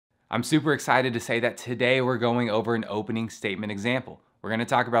I'm super excited to say that today we're going over an opening statement example. We're gonna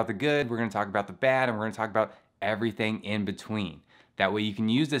talk about the good, we're gonna talk about the bad, and we're gonna talk about everything in between. That way you can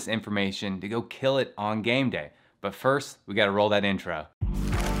use this information to go kill it on game day. But first, we gotta roll that intro.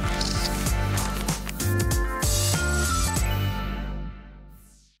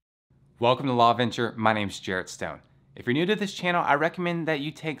 Welcome to Law Venture, my name's Jarrett Stone. If you're new to this channel, I recommend that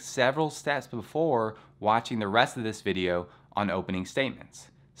you take several steps before watching the rest of this video on opening statements.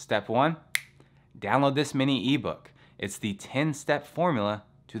 Step 1, download this mini ebook. It's the 10-step formula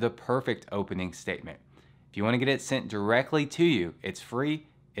to the perfect opening statement. If you want to get it sent directly to you, it's free,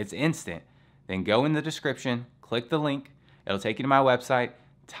 it's instant, then go in the description, click the link, it'll take you to my website,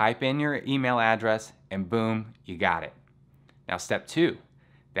 type in your email address, and boom, you got it. Now step 2,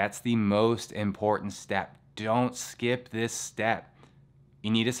 that's the most important step. Don't skip this step.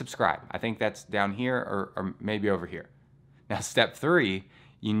 You need to subscribe. I think that's down here or maybe over here. Now step 3,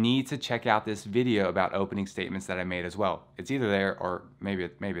 you need to check out this video about opening statements that I made as well. It's either there or maybe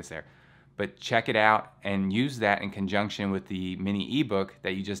it's there. But check it out and use that in conjunction with the mini ebook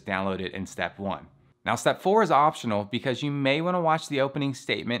that you just downloaded in step 1. Now step 4 is optional because you may want to watch the opening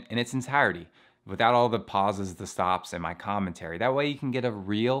statement in its entirety without all the pauses, the stops, and my commentary. That way you can get a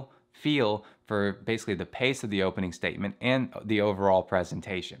real feel for basically the pace of the opening statement and the overall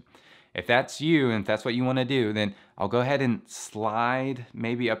presentation. If that's you and if that's what you want to do, then I'll go ahead and slide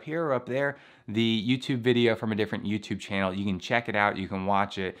maybe up here or up there the YouTube video from a different YouTube channel. You can check it out, you can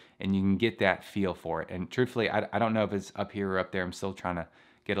watch it, and you can get that feel for it. And truthfully, I don't know if it's up here or up there. I'm still trying to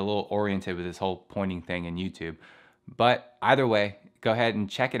get a little oriented with this whole pointing thing in YouTube. But either way, go ahead and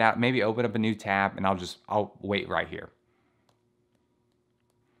check it out. Maybe open up a new tab and I'll wait right here.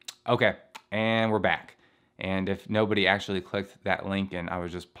 Okay, and we're back. And if nobody actually clicked that link and I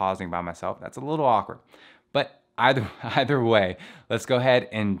was just pausing by myself, that's a little awkward. But either way, let's go ahead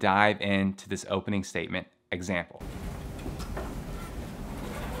and dive into this opening statement example.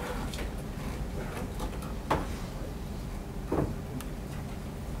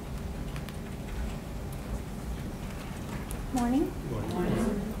 Morning.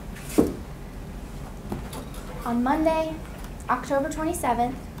 Morning. On Monday, October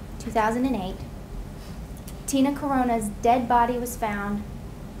 27th, 2008, Tina Corona's dead body was found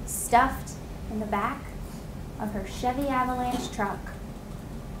stuffed in the back of her Chevy Avalanche truck.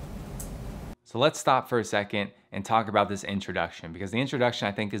 So let's stop for a second and talk about this introduction, because the introduction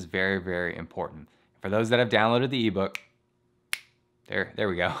I think is very, very important. For those that have downloaded the ebook, there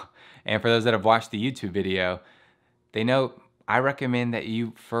we go. And for those that have watched the YouTube video, they know I recommend that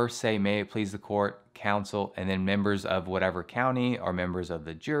you first say, "May it please the court, counsel," and then members of whatever county or members of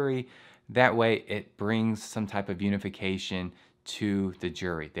the jury. That way it brings some type of unification to the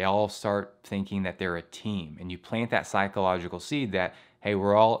jury. They all start thinking that they're a team, and you plant that psychological seed that, hey,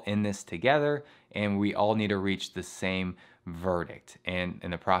 we're all in this together and we all need to reach the same verdict. And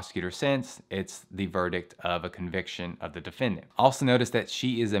in the prosecutor's sense, it's the verdict of a conviction of the defendant. Also notice that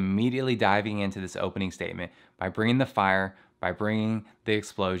she is immediately diving into this opening statement by bringing the fire, by bringing the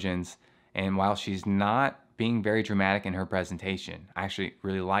explosions, and while she's not being very dramatic in her presentation, I actually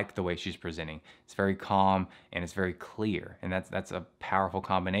really like the way she's presenting. It's very calm and it's very clear, and that's a powerful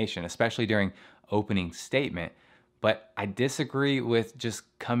combination, especially during opening statement. But I disagree with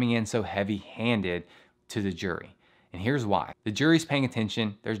just coming in so heavy-handed to the jury. And here's why. The jury's paying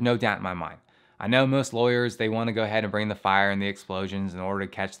attention, there's no doubt in my mind. I know most lawyers, they want to go ahead and bring the fire and the explosions in order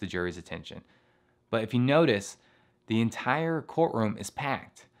to catch the jury's attention. But if you notice, the entire courtroom is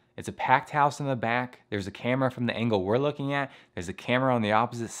packed. It's a packed house in the back. There's a camera from the angle we're looking at. There's a camera on the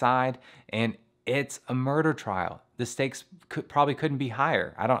opposite side, and it's a murder trial. The stakes probably couldn't be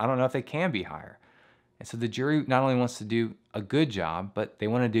higher. I don't know if they can be higher. And so the jury not only wants to do a good job, but they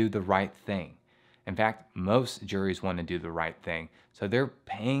want to do the right thing. In fact, most juries want to do the right thing. So they're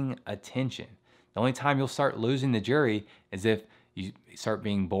paying attention. The only time you'll start losing the jury is if you start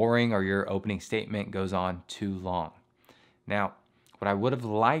being boring or your opening statement goes on too long. Now, what I would have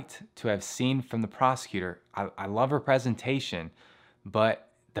liked to have seen from the prosecutor, I love her presentation,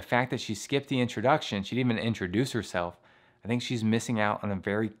 but the fact that she skipped the introduction, she didn't even introduce herself, I think she's missing out on a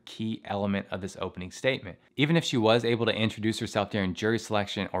very key element of this opening statement. Even if she was able to introduce herself during jury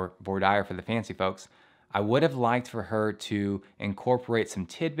selection, or voir dire for the fancy folks, I would have liked for her to incorporate some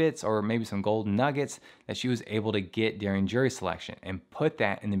tidbits or maybe some golden nuggets that she was able to get during jury selection and put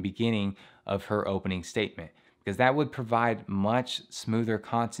that in the beginning of her opening statement, because that would provide much smoother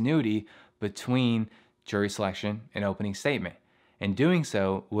continuity between jury selection and opening statement. And doing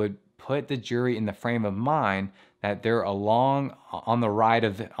so would put the jury in the frame of mind that they're along on the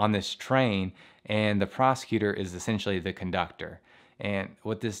ride on this train, and the prosecutor is essentially the conductor. And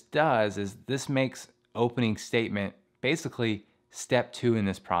what this does is this makes opening statement basically step 2 in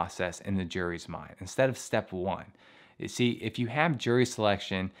this process in the jury's mind instead of step 1. You see, if you have jury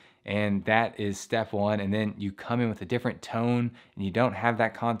selection and that is step 1, and then you come in with a different tone and you don't have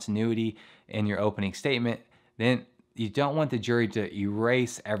that continuity in your opening statement, then you don't want the jury to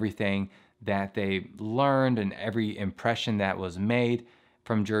erase everything that they learned and every impression that was made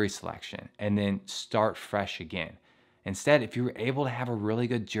from jury selection and then start fresh again. Instead, if you were able to have a really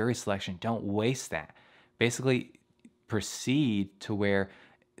good jury selection, don't waste that. Basically, proceed to where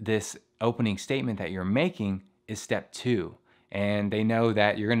this opening statement that you're making is step 2. And they know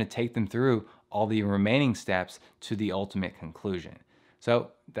that you're going to take them through all the remaining steps to the ultimate conclusion.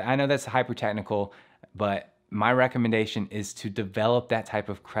 So I know that's hyper technical, but my recommendation is to develop that type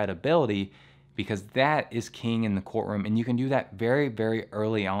of credibility, because that is king in the courtroom, and you can do that very, very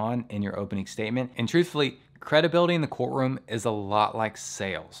early on in your opening statement. And truthfully, credibility in the courtroom is a lot like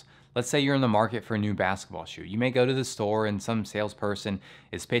sales. Let's say you're in the market for a new basketball shoe. You may go to the store and some salesperson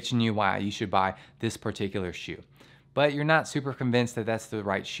is pitching you why you should buy this particular shoe, but you're not super convinced that that's the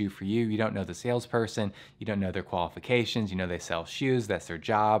right shoe for you. You don't know the salesperson, you don't know their qualifications, you know they sell shoes, that's their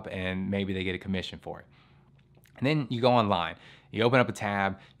job, and maybe they get a commission for it. And then you go online, you open up a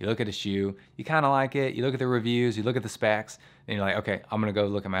tab, you look at a shoe, you kind of like it, you look at the reviews, you look at the specs, and you're like, okay, I'm gonna go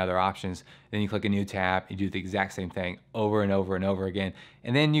look at my other options. Then you click a new tab, you do the exact same thing over and over and over again,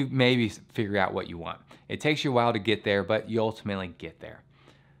 and then you maybe figure out what you want. It takes you a while to get there, but you ultimately get there.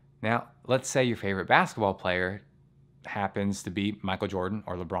 Now, let's say your favorite basketball player happens to be Michael Jordan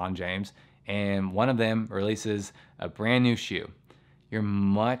or LeBron James, and one of them releases a brand new shoe. You're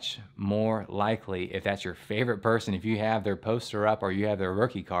much more likely, if that's your favorite person, if you have their poster up or you have their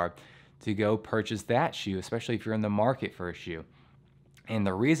rookie card, to go purchase that shoe, especially if you're in the market for a shoe. And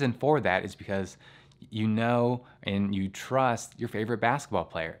the reason for that is because you know and you trust your favorite basketball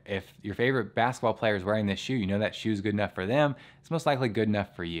player. If your favorite basketball player is wearing this shoe, you know that shoe is good enough for them, it's most likely good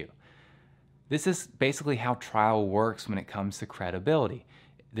enough for you. This is basically how trial works when it comes to credibility.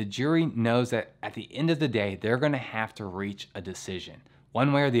 The jury knows that at the end of the day, they're going to have to reach a decision.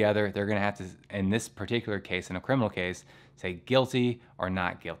 One way or the other, they're going to have to, in this particular case, in a criminal case, say guilty or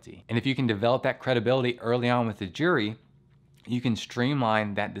not guilty. And if you can develop that credibility early on with the jury, you can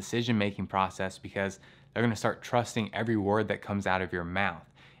streamline that decision-making process, because they're going to start trusting every word that comes out of your mouth.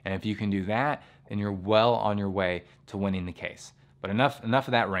 And if you can do that, then you're well on your way to winning the case. But enough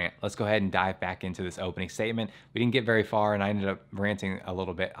of that rant. Let's go ahead and dive back into this opening statement. We didn't get very far and I ended up ranting a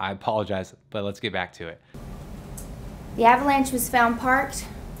little bit. I apologize, but let's get back to it. The avalanche was found parked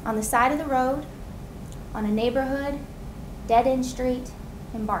on the side of the road on a neighborhood dead-end street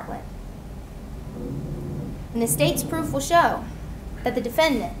in Bartlett. And the state's proof will show that the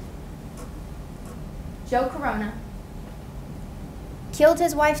defendant, Joe Corona, killed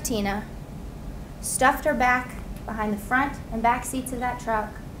his wife Tina, stuffed her back behind the front and back seats of that truck,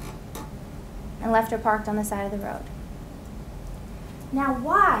 and left her parked on the side of the road. Now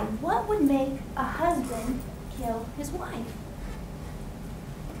why? What would make a husband kill his wife?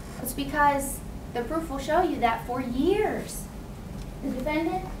 It's because the proof will show you that for years the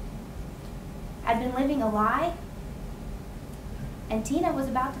defendant had been living a lie, and Tina was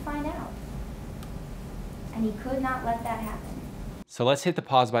about to find out. And he could not let that happen. So let's hit the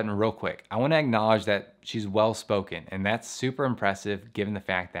pause button real quick. I want to acknowledge that she's well-spoken, and that's super impressive given the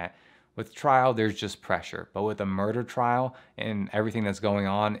fact that with trial, there's just pressure. But with a murder trial and everything that's going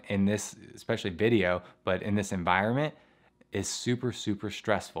on in this, especially video, but in this environment, is super, super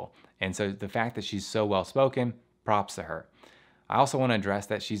stressful. And so the fact that she's so well-spoken, props to her. I also want to address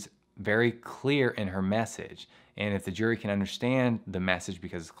that she's very clear in her message. And if the jury can understand the message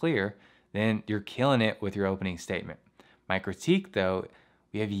because it's clear, then you're killing it with your opening statement. My critique, though,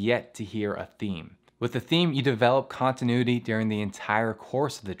 we have yet to hear a theme. With the theme, you develop continuity during the entire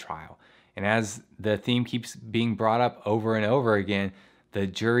course of the trial. And as the theme keeps being brought up over and over again, the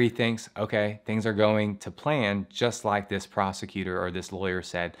jury thinks, okay, things are going to plan just like this prosecutor or this lawyer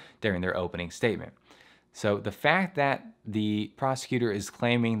said during their opening statement. So the fact that the prosecutor is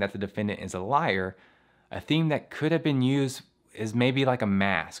claiming that the defendant is a liar, a theme that could have been used is maybe like a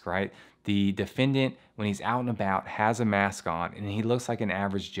mask, right? The defendant, when he's out and about, has a mask on and he looks like an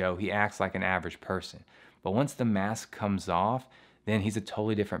average Joe. He acts like an average person. But once the mask comes off, then he's a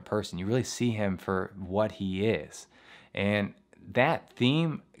totally different person. You really see him for what he is. And that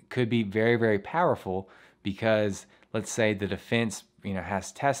theme could be very, very powerful because let's say the defense,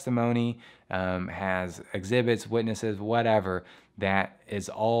 has testimony, has exhibits, witnesses, whatever, that is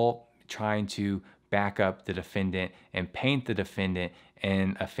all trying to back up the defendant and paint the defendant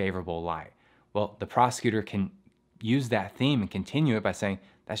in a favorable light. Well, the prosecutor can use that theme and continue it by saying,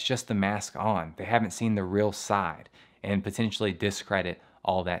 that's just the mask on. They haven't seen the real side, and potentially discredit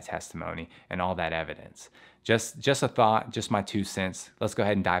all that testimony and all that evidence. Just a thought, just my 2 cents. Let's go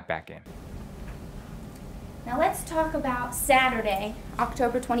ahead and dive back in. Now let's talk about Saturday,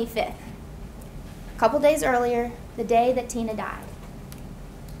 October 25th. A couple days earlier, the day that Tina died.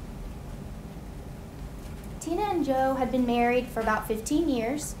 Tina and Joe had been married for about 15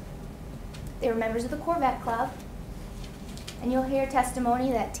 years. They were members of the Corvette Club. And you'll hear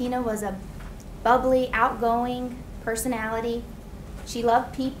testimony that Tina was a bubbly, outgoing personality. She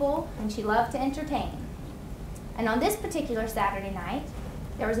loved people and she loved to entertain. And on this particular Saturday night,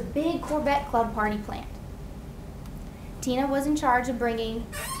 there was a big Corvette Club party planned. Tina was in charge of bringing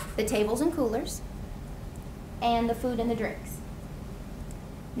the tables and coolers and the food and the drinks.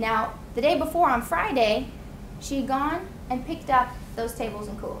 Now, the day before on Friday, she had gone and picked up those tables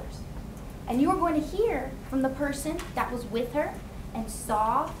and coolers. And you were going to hear from the person that was with her and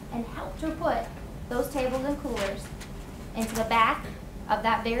saw and helped her put those tables and coolers into the back of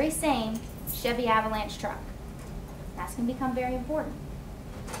that very same Chevy Avalanche truck. That's going to become very important.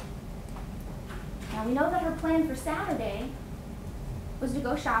 Now we know that her plan for Saturday was to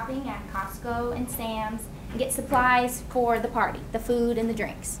go shopping at Costco and Sam's and get supplies for the party, the food and the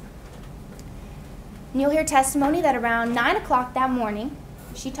drinks. And you'll hear testimony that around 9 o'clock that morning,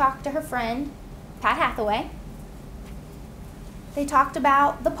 she talked to her friend, Pat Hathaway. They talked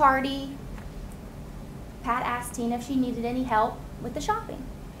about the party. Pat asked Tina if she needed any help with the shopping.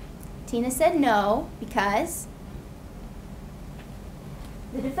 Tina said no, because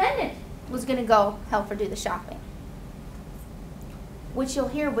the defendant was going to go help her do the shopping. Which you'll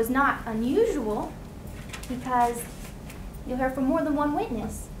hear was not unusual, because you'll hear from more than one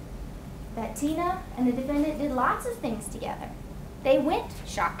witness that Tina and the defendant did lots of things together. They went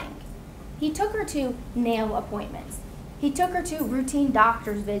shopping. He took her to nail appointments. He took her to routine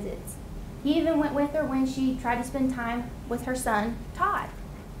doctor's visits. He even went with her when she tried to spend time with her son, Todd,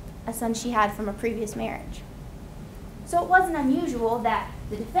 a son she had from a previous marriage. So it wasn't unusual that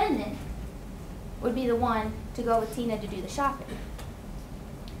the defendant would be the one to go with Tina to do the shopping.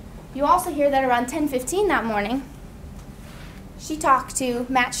 You also hear that around 10:15 that morning, she talked to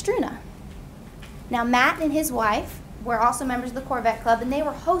Matt Struna. Now, Matt and his wife were also members of the Corvette Club, and they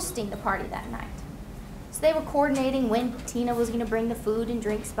were hosting the party that night. So they were coordinating when Tina was going to bring the food and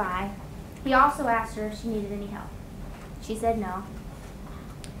drinks by. He also asked her if she needed any help. She said no.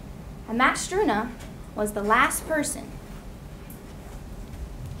 And Matt Struna was the last person,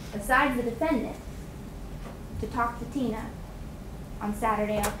 besides the defendant, to talk to Tina on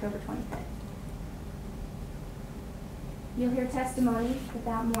Saturday, October 25th. You'll hear testimony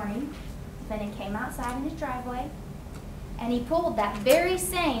that morning, the defendant came outside in his driveway, and he pulled that very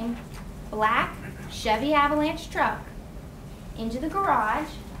same black Chevy Avalanche truck into the garage,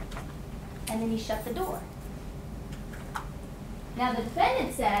 and then he shut the door. Now the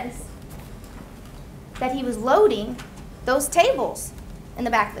defendant says that he was loading those tables in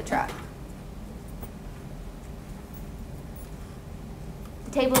the back of the truck.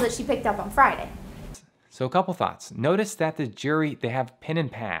 The tables that she picked up on Friday. So a couple thoughts. Notice that the jury, they have pen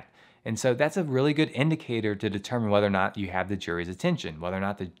and pad. And so that's a really good indicator to determine whether or not you have the jury's attention, whether or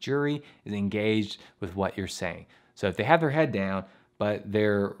not the jury is engaged with what you're saying. So if they have their head down, but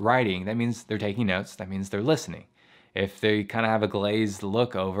they're writing, that means they're taking notes, that means they're listening. If they kind of have a glazed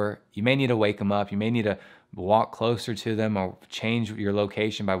look over, you may need to wake them up, you may need to walk closer to them or change your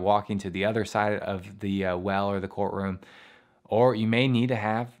location by walking to the other side of the well or the courtroom, or you may need to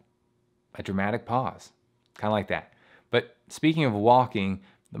have a dramatic pause, kind of like that. But speaking of walking,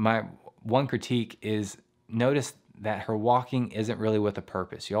 my one critique is notice that her walking isn't really with a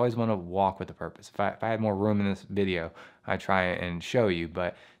purpose. You always want to walk with a purpose. If I had more room in this video, I'd try and show you.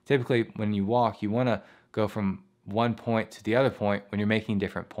 But typically when you walk, you want to go from one point to the other point when you're making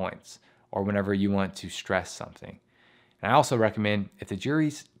different points or whenever you want to stress something. And I also recommend if the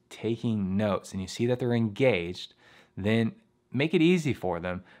jury's taking notes and you see that they're engaged, then make it easy for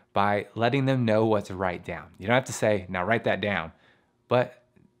them by letting them know what to write down. You don't have to say, now write that down, but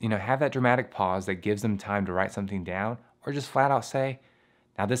have that dramatic pause that gives them time to write something down, or just flat out say,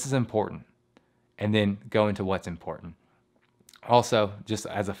 now this is important, and then go into what's important. Also, just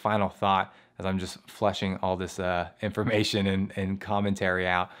as a final thought, as I'm just fleshing all this information and commentary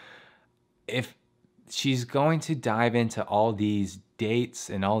out, if she's going to dive into all these dates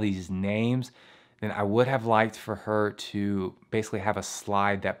and all these names, then I would have liked for her to basically have a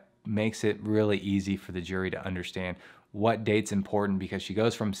slide that makes it really easy for the jury to understand what date's important, because she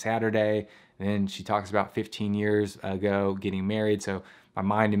goes from Saturday, and then she talks about 15 years ago getting married. So my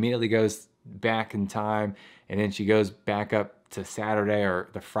mind immediately goes back in time, and then she goes back up to Saturday or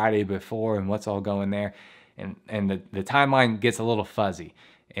the Friday before and what's all going there. And the timeline gets a little fuzzy.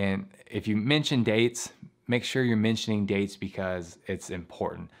 And if you mention dates, make sure you're mentioning dates because it's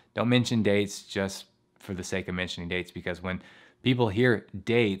important. Don't mention dates just for the sake of mentioning dates, because when people hear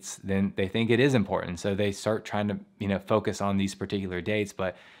dates, then they think it is important. So they start trying to, focus on these particular dates.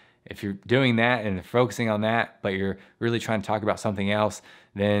 But if you're doing that and focusing on that, but you're really trying to talk about something else,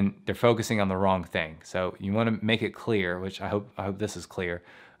 then they're focusing on the wrong thing. So you want to make it clear, which I hope this is clear,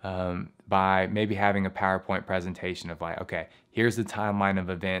 by maybe having a PowerPoint presentation of like, okay, here's the timeline of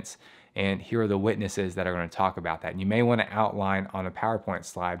events, and here are the witnesses that are going to talk about that. And you may want to outline on a PowerPoint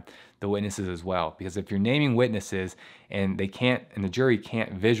slide the witnesses as well, because if you're naming witnesses and the jury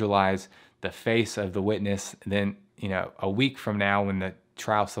can't visualize the face of the witness, then a week from now when the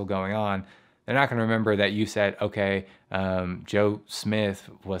trial's still going on, they're not going to remember that you said, okay, Joe Smith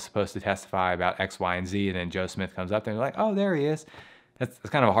was supposed to testify about X, Y, and Z, and then Joe Smith comes up there and they're like, oh, there he is. That's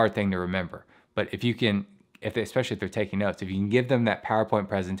kind of a hard thing to remember. But if you can, especially if they're taking notes, if you can give them that PowerPoint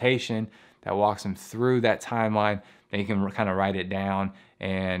presentation that walks them through that timeline, then you can kind of write it down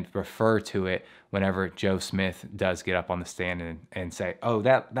and refer to it whenever Joe Smith does get up on the stand and say, oh,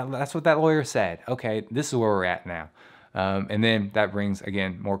 that's what that lawyer said. Okay, this is where we're at now. And then that brings,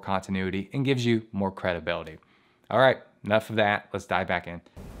 again, more continuity and gives you more credibility. All right, enough of that. Let's dive back in.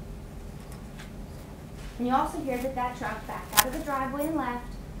 And you also hear that truck backed out of the driveway and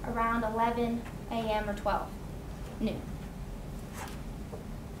left around 11 a.m. or 12 noon.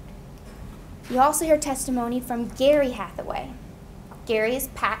 You also hear testimony from Gary Hathaway. Gary is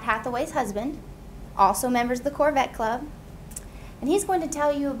Pat Hathaway's husband, also members of the Corvette Club, and he's going to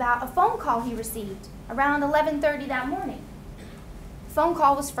tell you about a phone call he received around 11:30 that morning. The phone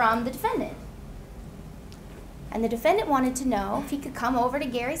call was from the defendant, and the defendant wanted to know if he could come over to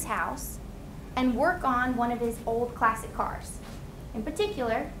Gary's house and work on one of his old classic cars, in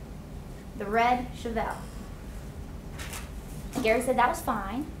particular, the red Chevelle. Gary said that was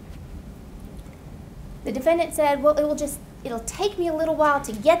fine. The defendant said, well, it'll take me a little while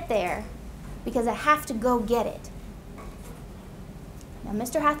to get there because I have to go get it. Now,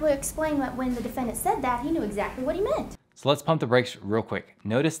 Mr. Hathaway explained that when the defendant said that, he knew exactly what he meant. So let's pump the brakes real quick.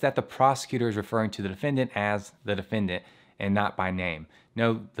 Notice that the prosecutor is referring to the defendant as the defendant and not by name.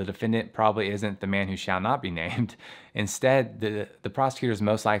 No, the defendant probably isn't the man who shall not be named. Instead, the prosecutor is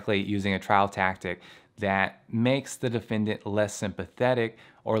most likely using a trial tactic that makes the defendant less sympathetic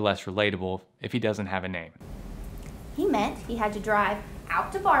or less relatable if he doesn't have a name. He meant he had to drive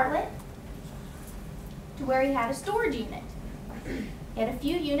out to Bartlett to where he had a storage unit. He had a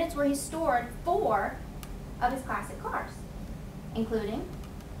few units where he stored 4 of his classic cars, including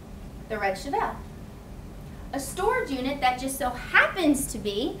the red Chevelle. A storage unit that just so happens to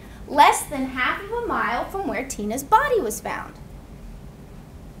be less than half of a mile from where Tina's body was found.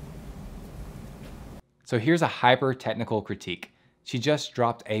 So here's a hyper-technical critique. She just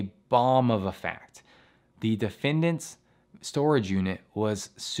dropped a bomb of a fact. The defendant's storage unit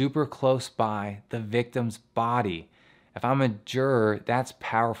was super close by the victim's body. If I'm a juror, that's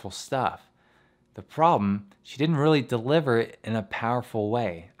powerful stuff. The problem, she didn't really deliver it in a powerful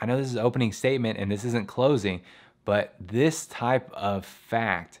way. I know this is opening statement and this isn't closing, but this type of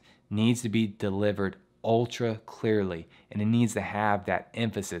fact needs to be delivered ultra clearly, and it needs to have that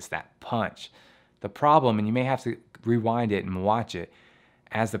emphasis, that punch. The problem, and you may have to rewind it and watch it,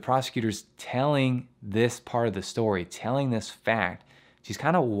 as the prosecutor's telling this part of the story, telling this fact, she's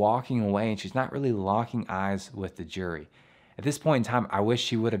kind of walking away and she's not really locking eyes with the jury. At this point in time, I wish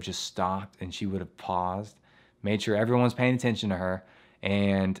she would have just stopped and she would have paused, made sure everyone's paying attention to her,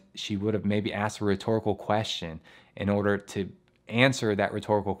 and she would have maybe asked a rhetorical question in order to answer that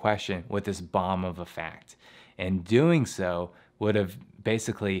rhetorical question with this bomb of a fact. And doing so would have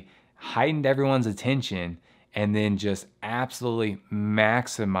basically heightened everyone's attention and then just absolutely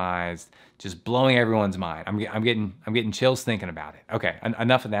maximized, just blowing everyone's mind. I'm getting chills thinking about it. Okay,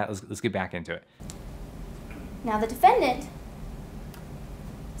 enough of that. Let's get back into it. Now the defendant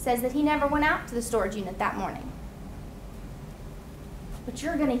says that he never went out to the storage unit that morning. But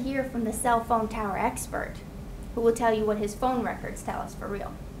you're going to hear from the cell phone tower expert who will tell you what his phone records tell us for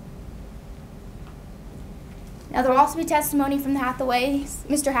real. Now there will also be testimony from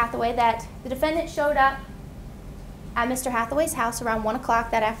Mr. Hathaway, that the defendant showed up at Mr. Hathaway's house around 1 o'clock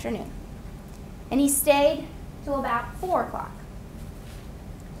that afternoon. And he stayed till about 4 o'clock.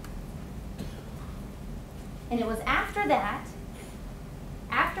 And it was after that,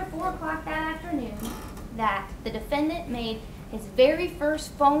 after 4 o'clock that afternoon, that the defendant made his very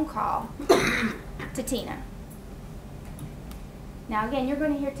first phone call to Tina. Now again, you're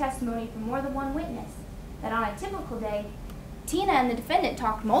going to hear testimony from more than one witness that on a typical day, Tina and the defendant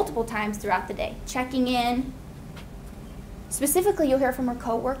talked multiple times throughout the day, checking in. Specifically, you'll hear from her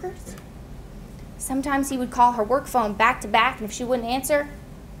co-workers. Sometimes he would call her work phone back to back, and if she wouldn't answer,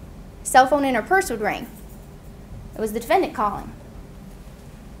 cell phone in her purse would ring. It was the defendant calling.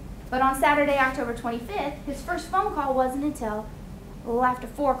 But on Saturday, October 25th, his first phone call wasn't until a little after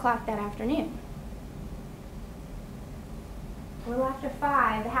 4 o'clock that afternoon. A little after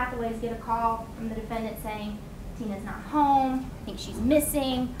 5, the Hathaways get a call from the defendant saying, Tina's not home, I think she's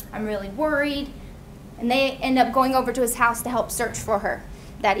missing, I'm really worried. And they end up going over to his house to help search for her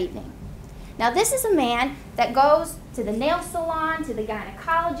that evening. Now this is a man that goes to the nail salon, to the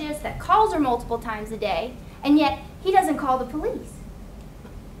gynecologist, that calls her multiple times a day, and yet he doesn't call the police.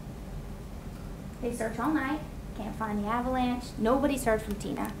 They search all night, can't find the avalanche, nobody's heard from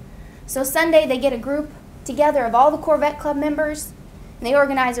Tina. So Sunday they get a group together of all the Corvette Club members, and they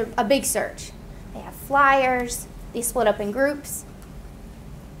organize a big search. They have flyers, they split up in groups.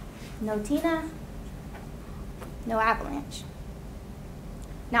 No Tina, no avalanche.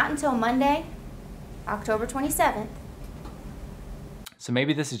 Not until Monday, October 27th. So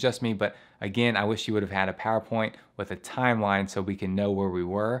maybe this is just me, but again, I wish you would have had a PowerPoint with a timeline so we can know where we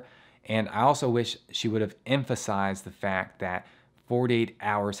were. And I also wish she would have emphasized the fact that 48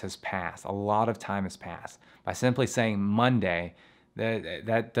 hours has passed. A lot of time has passed. By simply saying Monday,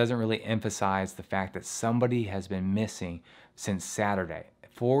 that doesn't really emphasize the fact that somebody has been missing since Saturday.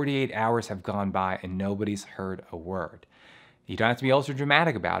 48 hours have gone by and nobody's heard a word. You don't have to be ultra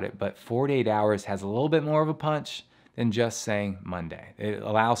dramatic about it, but 48 hours has a little bit more of a punch than just saying Monday. It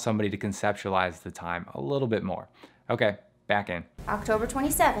allows somebody to conceptualize the time a little bit more. Okay, back in. October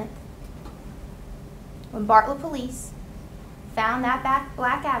 27th, when Bartlett police found that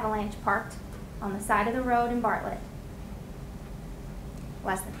black avalanche parked on the side of the road in Bartlett,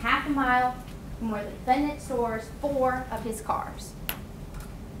 less than half a mile from where the defendant stores 4 of his cars.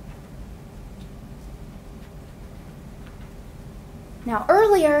 Now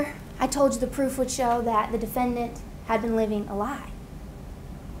earlier, I told you the proof would show that the defendant had been living a lie.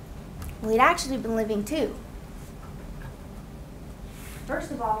 Well, he'd actually been living 2. First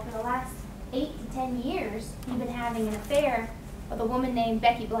of all, for the last 8 to 10 years, he'd been having an affair with a woman named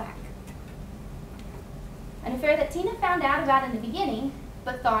Becky Black. An affair that Tina found out about in the beginning,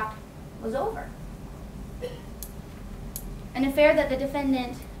 but thought was over. An affair that the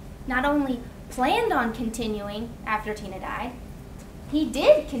defendant not only planned on continuing after Tina died, he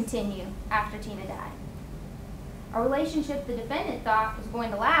did continue after Tina died. A relationship the defendant thought was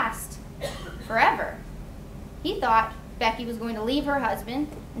going to last forever. He thought Becky was going to leave her husband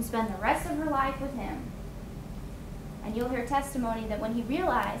and spend the rest of her life with him. And you'll hear testimony that when he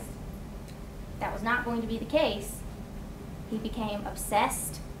realized that was not going to be the case, he became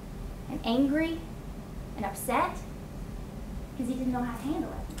obsessed and angry and upset because he didn't know how to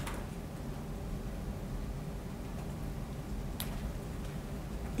handle it.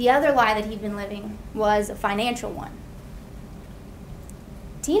 The other lie that he'd been living was a financial one.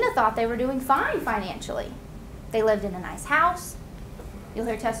 Tina thought they were doing fine financially. They lived in a nice house. You'll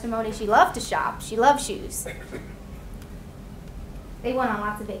hear testimony she loved to shop. She loved shoes. They went on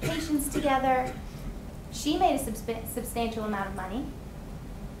lots of vacations together. She made a substantial amount of money.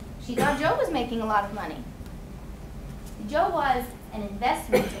 She thought Joe was making a lot of money. Joe was an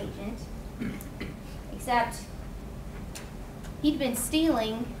investment agent, except he'd been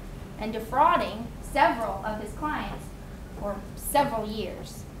stealing and defrauding several of his clients for several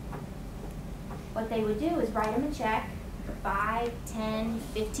years. What they would do is write him a check for $5,000, $10,000,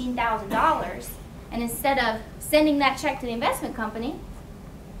 $15,000, and instead of sending that check to the investment company,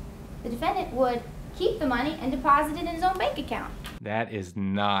 the defendant would keep the money and deposit it in his own bank account. That is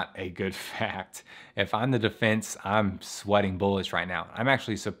not a good fact. If I'm the defense, I'm sweating bullets right now. I'm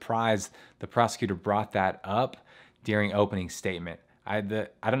actually surprised the prosecutor brought that up during opening statement. I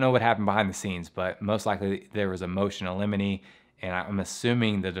don't know what happened behind the scenes, but most likely there was a motion in limine, and I'm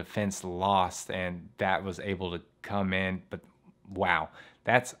assuming the defense lost and that was able to come in. But wow,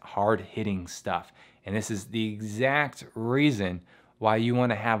 that's hard-hitting stuff. And this is the exact reason why you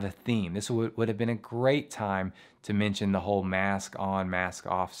want to have a theme. This would have been a great time to mention the whole mask on, mask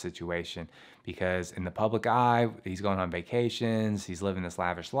off situation, because in the public eye, he's going on vacations, he's living this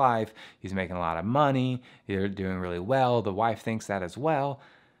lavish life, he's making a lot of money, they're doing really well, the wife thinks that as well.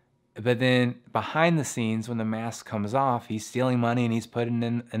 But then behind the scenes, when the mask comes off, he's stealing money and he's putting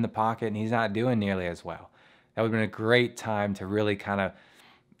it in the pocket and he's not doing nearly as well. That would have been a great time to really kind of,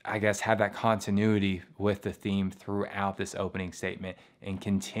 I guess, have that continuity with the theme throughout this opening statement and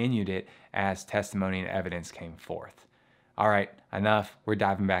continued it as testimony and evidence came forth. All right, enough, we're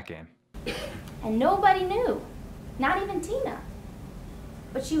diving back in. And nobody knew, not even Tina.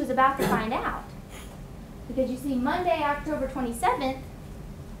 But she was about to find out. Because you see, Monday, October 27th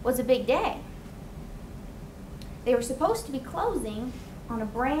was a big day. They were supposed to be closing on a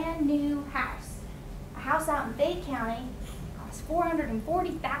brand new house. A house out in Bay County cost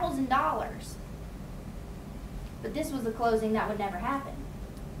 $440,000. But this was a closing that would never happen.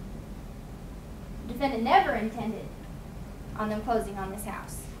 The defendant never intended on them closing on this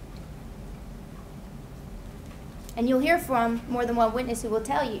house. And you'll hear from more than one witness who will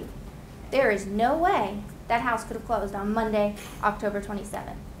tell you there is no way that house could have closed on Monday, October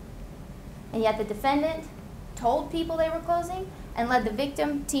 27th. And yet the defendant told people they were closing and led the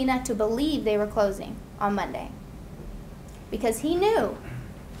victim, Tina, to believe they were closing on Monday. Because he knew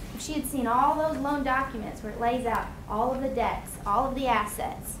if she had seen all those loan documents where it lays out all of the debts, all of the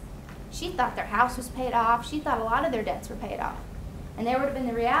assets, she thought their house was paid off. She thought a lot of their debts were paid off. And there would have been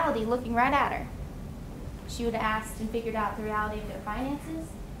the reality looking right at her. She would have asked and figured out the reality of their finances.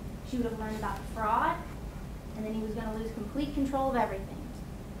 She would have learned about the fraud. And then he was going to lose complete control of everything.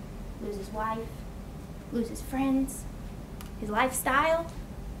 Lose his wife, lose his friends, his lifestyle,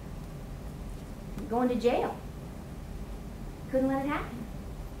 and go into jail. Couldn't let it happen.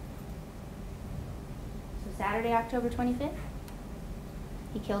 So Saturday, October 25th,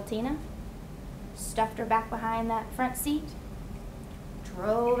 he killed Tina, stuffed her back behind that front seat,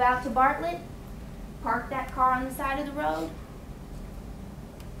 drove out to Bartlett, parked that car on the side of the road,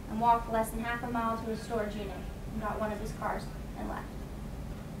 and walked less than half a mile to a storage unit and got one of his cars and left.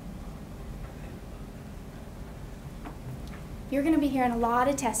 You're going to be hearing a lot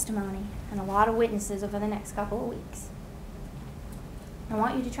of testimony and a lot of witnesses over the next couple of weeks. I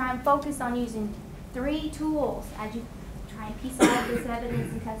want you to try and focus on using 3 tools as you try and piece all of this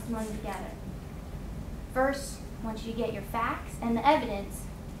evidence and testimony together. First, I want you to get your facts and the evidence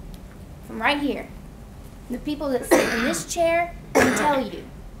from right here. The people that sit in this chair can tell you.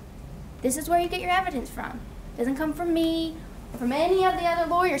 This is where you get your evidence from. It doesn't come from me or from any of the other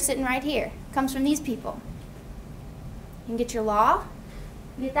lawyers sitting right here. It comes from these people. You can get your law.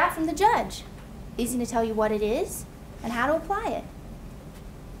 You get that from the judge. He's going to tell you what it is and how to apply it.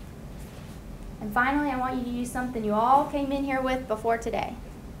 And finally, I want you to use something you all came in here with before today.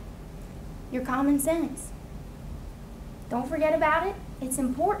 Your common sense. Don't forget about it. It's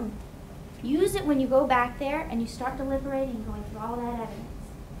important. Use it when you go back there and you start deliberating and going through all that evidence.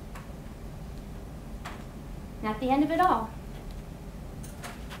 And at the end of it all,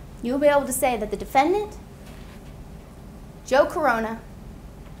 you'll be able to say that the defendant, Joe Corona,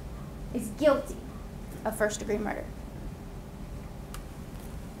 is guilty of first-degree murder.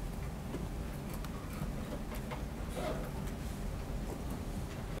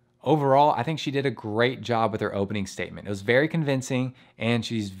 Overall, I think she did a great job with her opening statement. It was very convincing, and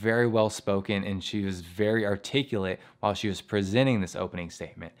she's very well spoken, and she was very articulate while she was presenting this opening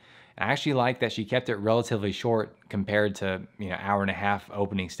statement. And I actually like that she kept it relatively short compared to, hour-and-a-half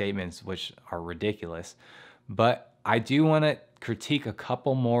opening statements, which are ridiculous. But I do want to critique a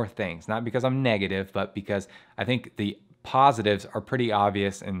couple more things, not because I'm negative, but because I think the positives are pretty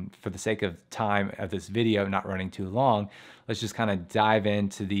obvious, and for the sake of time of this video not running too long, let's just kind of dive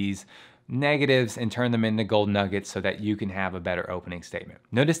into these negatives and turn them into gold nuggets so that you can have a better opening statement.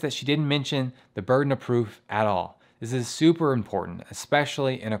 Notice that she didn't mention the burden of proof at all. This is super important,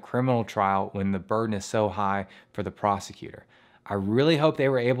 especially in a criminal trial when the burden is so high for the prosecutor. I really hope they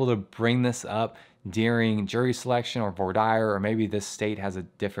were able to bring this up during jury selection or voir dire, or maybe this state has a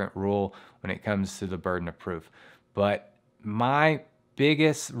different rule when it comes to the burden of proof. But my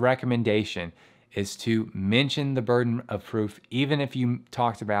biggest recommendation is to mention the burden of proof, even if you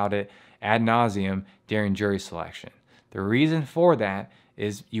talked about it ad nauseum during jury selection. The reason for that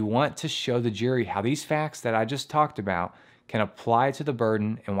is you want to show the jury how these facts that I just talked about can apply to the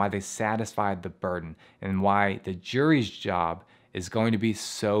burden and why they satisfied the burden, and why the jury's job is going to be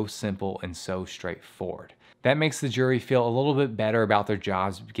so simple and so straightforward. That makes the jury feel a little bit better about their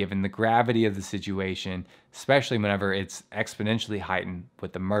jobs given the gravity of the situation, especially whenever it's exponentially heightened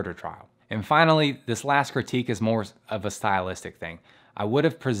with the murder trial. And finally, this last critique is more of a stylistic thing. I would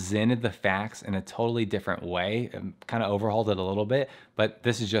have presented the facts in a totally different way, and kind of overhauled it a little bit, but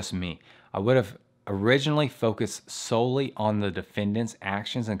this is just me. I would have originally focused solely on the defendant's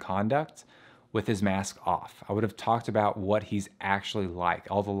actions and conduct with his mask off. I would have talked about what he's actually like,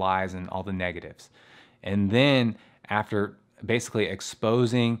 all the lies and all the negatives. And then after basically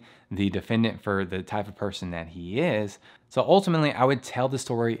exposing the defendant for the type of person that he is, So ultimately, I would tell the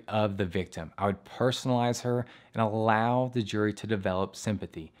story of the victim. I would personalize her and allow the jury to develop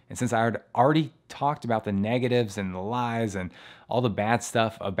sympathy. And since I had already talked about the negatives and the lies and all the bad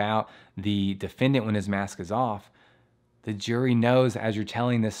stuff about the defendant when his mask is off, the jury knows as you're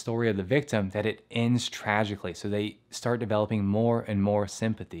telling this story of the victim that it ends tragically. So they start developing more and more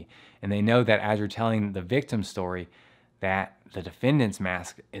sympathy. And they know that as you're telling the victim's story, that the defendant's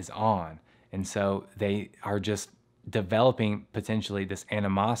mask is on. And so they are just developing potentially this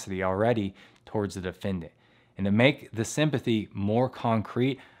animosity already towards the defendant. And to make the sympathy more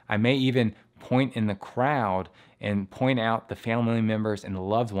concrete, I may even point in the crowd and point out the family members and the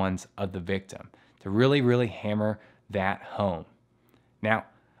loved ones of the victim to really, really hammer that home. Now,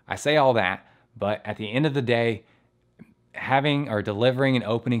 I say all that, but at the end of the day, having or delivering an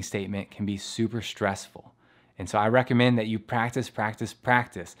opening statement can be super stressful. And so I recommend that you practice, practice,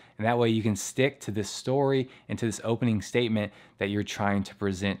 practice. And that way you can stick to this story and to this opening statement that you're trying to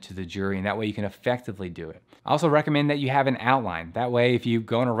present to the jury. And that way you can effectively do it. I also recommend that you have an outline. That way if you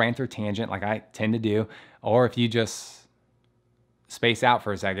go on a rant or tangent like I tend to do, or if you just space out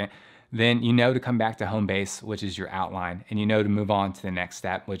for a second, then you know to come back to home base, which is your outline. And you know to move on to the next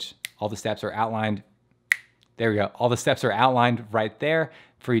step, which all the steps are outlined. There we go. All the steps are outlined right there.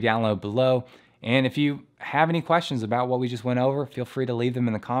 Free download below. And if you have any questions about what we just went over, feel free to leave them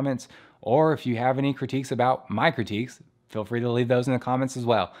in the comments. Or if you have any critiques about my critiques, feel free to leave those in the comments as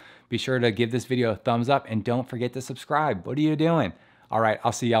well. Be sure to give this video a thumbs up and don't forget to subscribe. What are you doing? All right,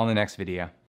 I'll see y'all in the next video.